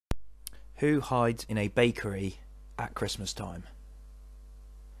Who hides in a bakery at Christmas time?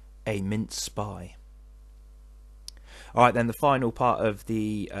 A mince spy. Alright then, the final part of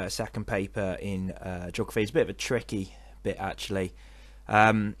the second paper in geography is a bit of a tricky bit actually.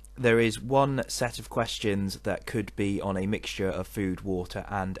 There is one set of questions that could be on a mixture of food, water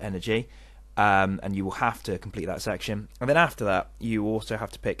and energy, and you will have to complete that section, and then after that you also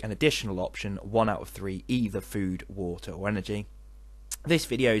have to pick an additional option, 1 out of 3, either food, water or energy. This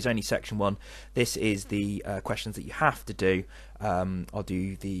video is only section 1. This is the questions that you have to do. I'll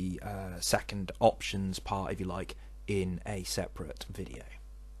do the second options part, if you like, in a separate video.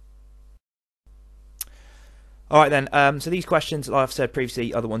 Alright then, so these questions, like I've said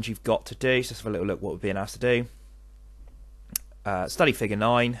previously, are the ones you've got to do. So let's have a little look what we're being asked to do. Study figure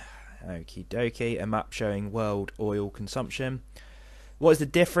 9. Okie dokie, a map showing world oil consumption. What is the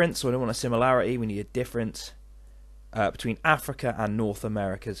difference? Well, we don't want a similarity, we need a difference between Africa and North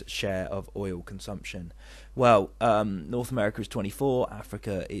America's share of oil consumption. Well, North America is 24,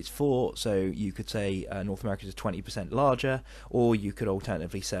 Africa is 4, so you could say North America is 20% larger, or you could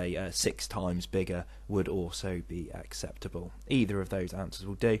alternatively say 6 times bigger would also be acceptable. Either of those answers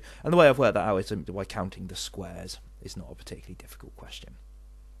will do, and the way I've worked that out is by counting the squares. It's not a particularly difficult question,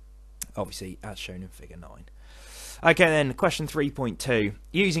 obviously as shown in figure 9. Okay then, question 3.2.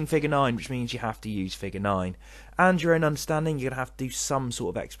 Using figure 9, which means you have to use figure 9. And your own understanding, you're going to have to do some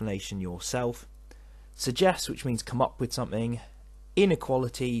sort of explanation yourself. Suggest, which means come up with something.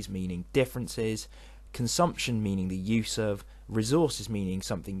 Inequalities, meaning differences. Consumption, meaning the use of. Resources, meaning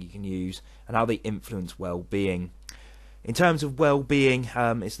something you can use. And how they influence well-being. In terms of well-being,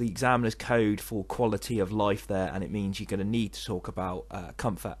 it's the examiner's code for quality of life there, and it means you're going to need to talk about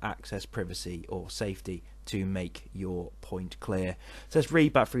comfort, access, privacy or safety to make your point clear. So let's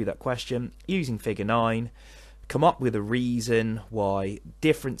read back through that question. Using figure 9, come up with a reason why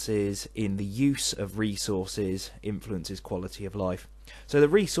differences in the use of resources influences quality of life. So the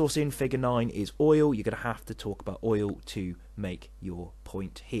resource in figure 9 is oil. You're going to have to talk about oil to make your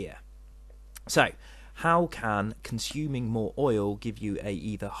point here. So how can consuming more oil give you a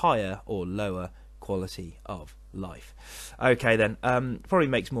either higher or lower quality of life? Okay then, probably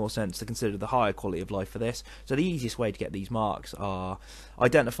makes more sense to consider the higher quality of life for this. So the easiest way to get these marks are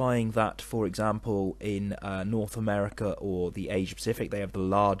identifying that, for example, in North America or the Asia Pacific, they have the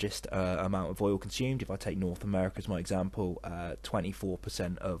largest amount of oil consumed. If I take North America as my example,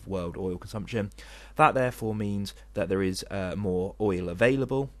 24% of world oil consumption. That therefore means that there is more oil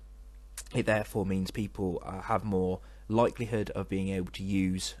available. It therefore means people have more likelihood of being able to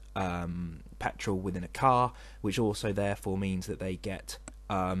use petrol within a car, which also therefore means that they get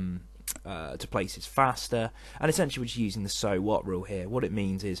to places faster. And essentially we're just using the so what rule here. What it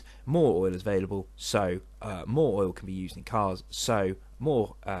means is more oil is available, so more oil can be used in cars, so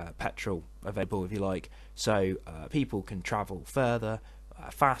more petrol available, if you like, so people can travel further,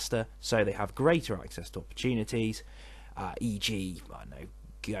 faster, so they have greater access to opportunities, e.g., I don't know,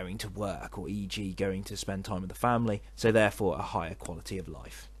 going to work, or e.g. going to spend time with the family, so therefore a higher quality of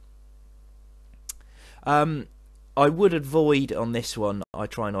life. I would avoid on this one, I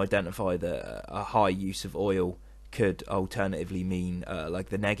try and identify that a high use of oil could alternatively mean like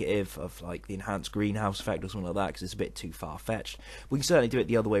the negative of like the enhanced greenhouse effect or something like that, because it's a bit too far-fetched. We can certainly do it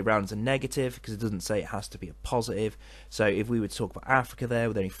the other way around as a negative, because it doesn't say it has to be a positive. So if we were to talk about Africa there,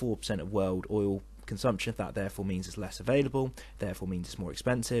 with only 4% of world oil consumption, that therefore means it's less available, therefore means it's more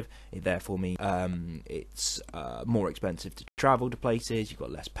expensive, it therefore means it's more expensive to travel to places, you've got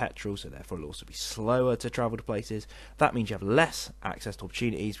less petrol, so therefore it'll also be slower to travel to places. That means you have less access to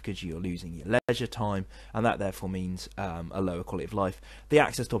opportunities because you're losing your leisure time, and that therefore means a lower quality of life. The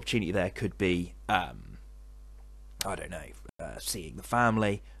access to opportunity there could be I don't know, seeing the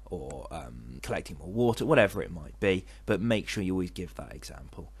family, or collecting more water, whatever it might be, but make sure you always give that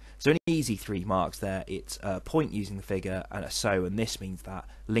example. So an easy 3 marks there. It's a point using the figure and a so, and this means that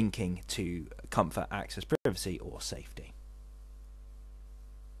linking to comfort, access, privacy or safety.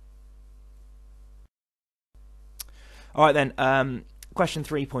 Alright then, question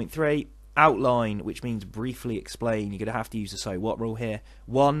 3.3, outline, which means briefly explain. You're going to have to use the so what rule here.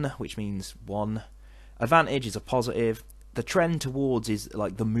 1, which means 1. Advantage is a positive. The trend towards is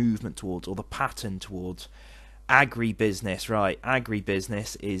like the movement towards, or the pattern towards. Agribusiness, right?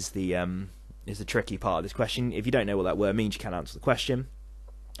 Agribusiness is the tricky part of this question. If you don't know what that word means, you can't answer the question.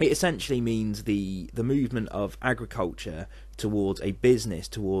 It essentially means the movement of agriculture towards a business,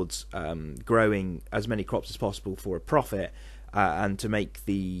 towards growing as many crops as possible for a profit, and to make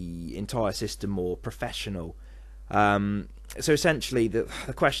the entire system more professional. So essentially, the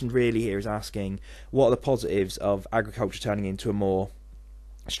question really here is asking, what are the positives of agriculture turning into a more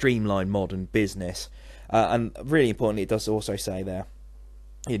streamline modern business. And really importantly, it does also say there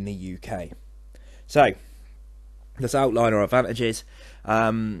in the UK. So let's outline our advantages.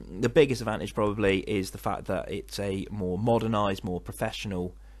 The biggest advantage probably is the fact that it's a more modernised, more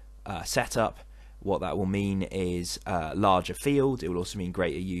professional setup. What that will mean is larger field. It will also mean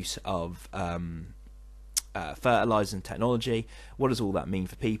greater use of fertilizer and technology. What does all that mean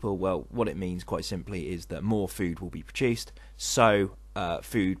for people? Well, what it means quite simply is that more food will be produced, so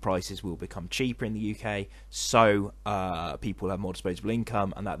food prices will become cheaper in the UK, so people have more disposable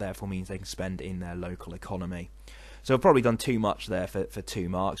income, and that therefore means they can spend in their local economy. So I've probably done too much there for 2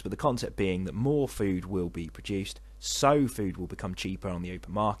 marks, but the concept being that more food will be produced, so food will become cheaper on the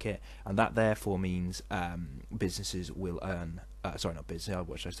open market, and that therefore means businesses will earn, sorry, not business,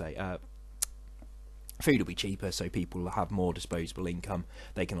 what should I say, food will be cheaper, so people will have more disposable income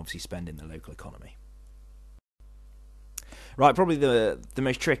they can obviously spend in the local economy. Right, probably the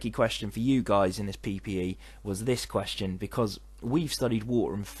most tricky question for you guys in this PPE was this question, because we've studied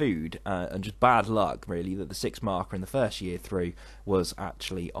water and food, and just bad luck really that the 6 marker in the first year through was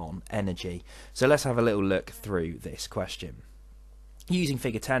actually on energy. So let's have a little look through this question. Using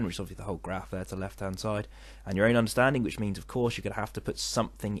figure 10, which is obviously the whole graph there to the left hand side, and your own understanding, which means of course you're going to have to put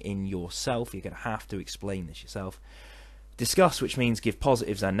something in yourself, you're going to have to explain this yourself. Discuss, which means give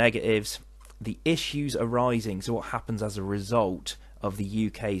positives and negatives. The issues arising, so what happens as a result of the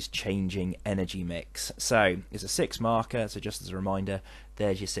UK's changing energy mix. So it's a 6 marker, so just as a reminder,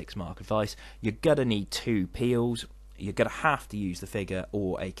 there's your 6 mark advice. You're going to need 2 peels. You're going to have to use the figure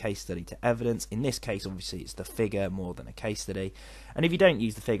or a case study to evidence. In this case, obviously, it's the figure more than a case study. And if you don't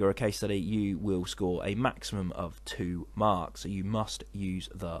use the figure or a case study, you will score a maximum of 2 marks. So you must use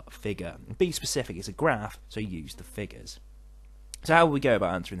the figure. Be specific, it's a graph, so use the figures. So how will we go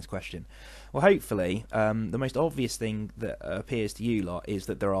about answering this question? Well, hopefully, the most obvious thing that appears to you lot is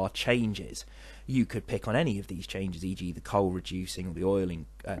that there are changes. You could pick on any of these changes, e.g. the coal reducing, or the oil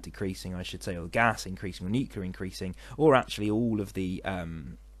decreasing, I should say, or the gas increasing, or nuclear increasing, or actually all of the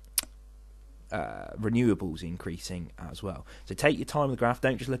renewables increasing as well. So take your time with the graph,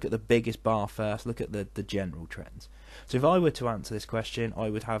 don't just look at the biggest bar first, look at the general trends. So if I were to answer this question, I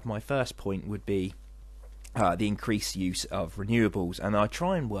would have my first point would be the increased use of renewables, and I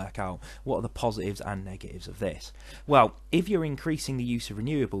try and work out what are the positives and negatives of this. Well, if you're increasing the use of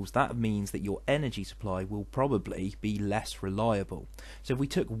renewables, that means that your energy supply will probably be less reliable. So if we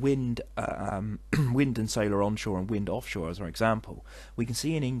took wind and solar onshore and wind offshore as our example, we can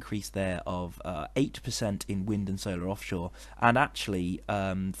see an increase there of 8% in wind and solar offshore, and actually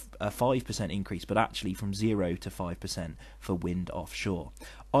a 5% increase, but actually from 0 to 5% for wind offshore.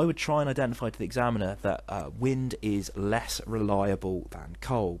 I would try and identify to the examiner that wind is less reliable than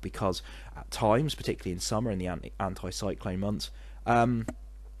coal, because at times, particularly in summer in the anti-cyclone months,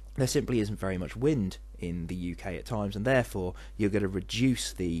 there simply isn't very much wind in the UK at times, and therefore you're going to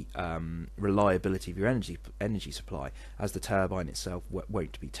reduce the reliability of your energy supply, as the turbine itself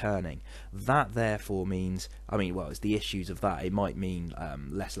won't be turning. That therefore means, it's the issues of that. It might mean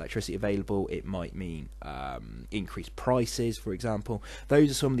less electricity available, it might mean increased prices, for example.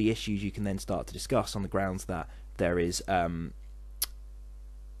 Those are some of the issues you can then start to discuss on the grounds that there is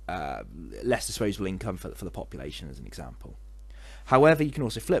less disposable income for the population, as an example. However, you can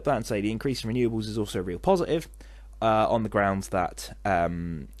also flip that and say the increase in renewables is also a real positive, on the grounds that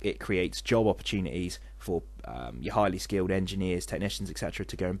it creates job opportunities for your highly skilled engineers, technicians, etc.,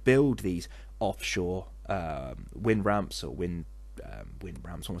 to go and build these offshore wind ramps, or wind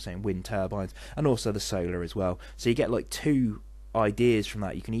turbines, and also the solar as well. So you get like 2 ideas from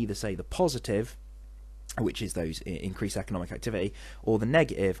that. You can either say the positive, which is those increased economic activity, or the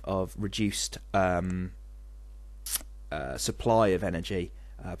negative of reduced supply of energy,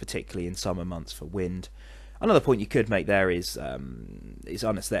 particularly in summer months for wind. Another point you could make there is it's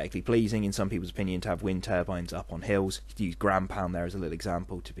unaesthetically pleasing, in some people's opinion, to have wind turbines up on hills. You could use gram pound there as a little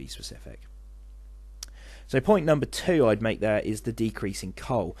example to be specific. So point number 2 I'd make there is the decrease in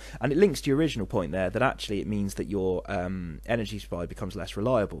coal, and it links to your original point there that actually it means that your energy supply becomes less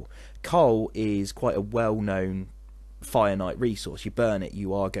reliable. Coal is quite a well-known finite resource. You burn it,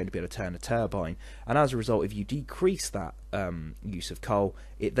 you are going to be able to turn a turbine, and as a result, if you decrease that use of coal,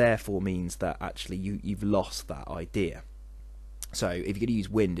 it therefore means that actually you've lost that idea. So if you're going to use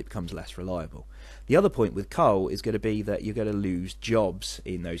wind, it becomes less reliable. The other point with coal is going to be that you're going to lose jobs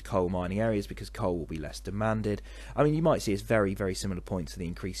in those coal mining areas, because coal will be less demanded. You might see it's very, very similar points to the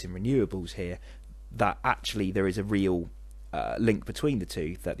increase in renewables here, that actually there is a real link between the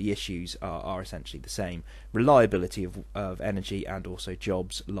two, that the issues are essentially the same: reliability of energy, and also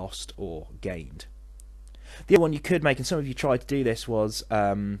jobs lost or gained. The other one you could make, and some of you tried to do this, was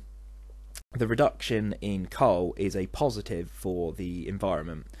the reduction in coal is a positive for the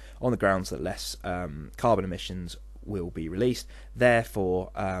environment on the grounds that less carbon emissions will be released.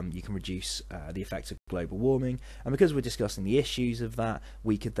 Therefore, you can reduce the effects of global warming, and because we're discussing the issues of that,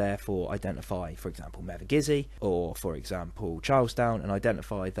 we could therefore identify, for example, Mevagissey or, for example, Charlestown, and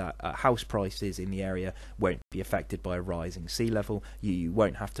identify that house prices in the area won't be affected by a rising sea level. You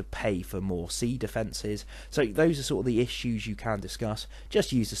won't have to pay for more sea defences. So those are sort of the issues you can discuss.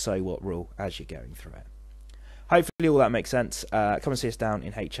 Just use the so what rule as you're going through it. Hopefully all that makes sense. Come and see us down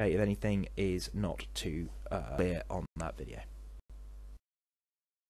in H8 if anything is not too clear on that video.